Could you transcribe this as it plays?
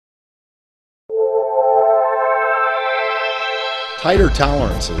Tighter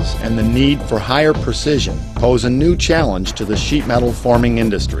tolerances and the need for higher precision pose a new challenge to the sheet metal forming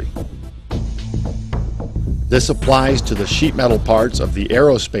industry. This applies to the sheet metal parts of the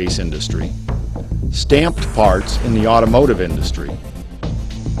aerospace industry, stamped parts in the automotive industry,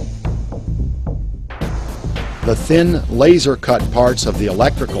 the thin laser cut parts of the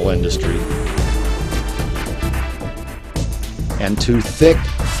electrical industry, and to thick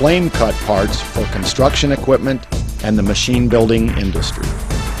flame cut parts for construction equipment and the machine building industry.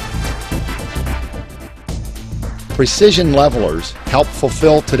 Precision levelers help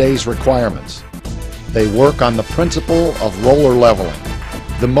fulfill today's requirements. They work on the principle of roller leveling,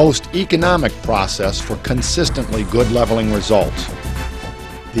 the most economic process for consistently good leveling results.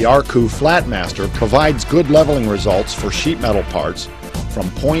 The ARKU Flatmaster provides good leveling results for sheet metal parts from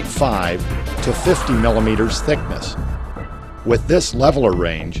 0.5 to 50 millimeters thickness. With this leveler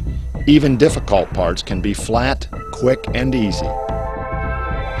range, even difficult parts can be flat, quick, and easy.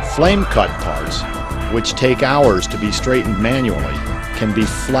 Flame cut parts, which take hours to be straightened manually, can be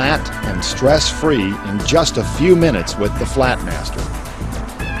flat and stress-free in just a few minutes with the Flatmaster.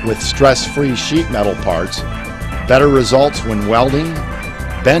 With stress-free sheet metal parts, better results when welding,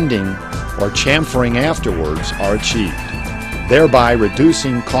 bending, or chamfering afterwards are achieved, thereby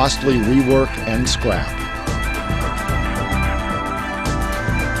reducing costly rework and scrap.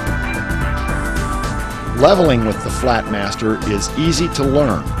 Leveling with the Flatmaster is easy to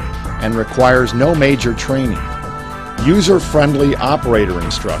learn and requires no major training. User-friendly operator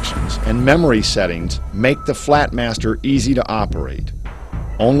instructions and memory settings make the Flatmaster easy to operate.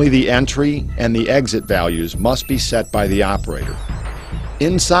 Only the entry and the exit values must be set by the operator.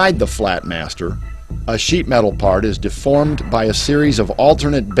 Inside the Flatmaster, a sheet metal part is deformed by a series of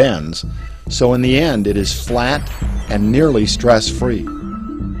alternate bends, so in the end it is flat and nearly stress-free.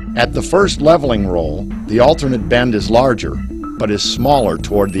 At the first leveling roll, the alternate bend is larger, but is smaller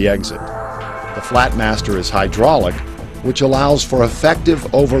toward the exit. The Flatmaster is hydraulic, which allows for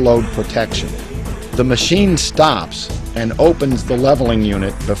effective overload protection. The machine stops and opens the leveling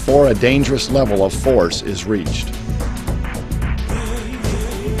unit before a dangerous level of force is reached.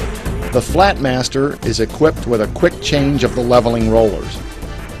 The Flatmaster is equipped with a quick change of the leveling rollers.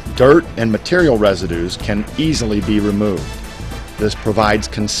 Dirt and material residues can easily be removed. This provides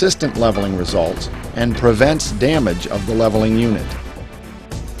consistent leveling results and prevents damage of the leveling unit.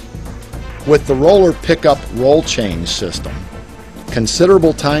 With the roller pickup roll change system,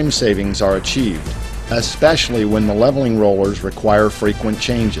 considerable time savings are achieved, especially when the leveling rollers require frequent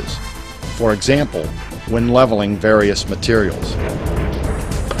changes. For example, when leveling various materials.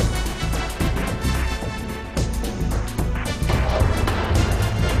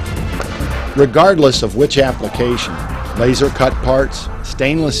 Regardless of which application, laser cut parts,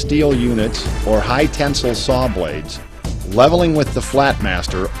 stainless steel units, or high tensile saw blades, leveling with the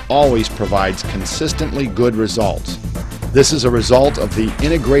Flatmaster always provides consistently good results. This is a result of the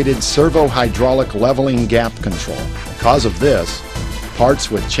integrated servo-hydraulic leveling gap control. Because of this, parts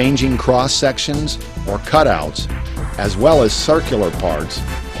with changing cross sections or cutouts, as well as circular parts,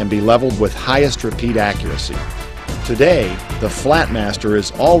 can be leveled with highest repeat accuracy. Today, the Flatmaster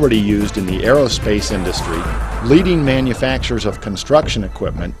is already used in the aerospace industry, leading manufacturers of construction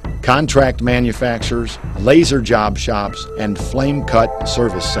equipment, contract manufacturers, laser job shops, and flame cut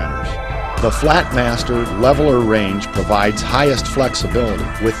service centers. The Flatmaster leveler range provides highest flexibility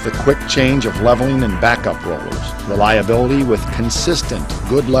with the quick change of leveling and backup rollers, reliability with consistent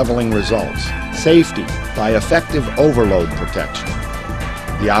good leveling results, safety by effective overload protection.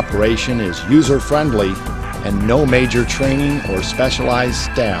 The operation is user-friendly and no major training or specialized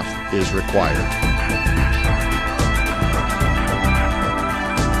staff is required.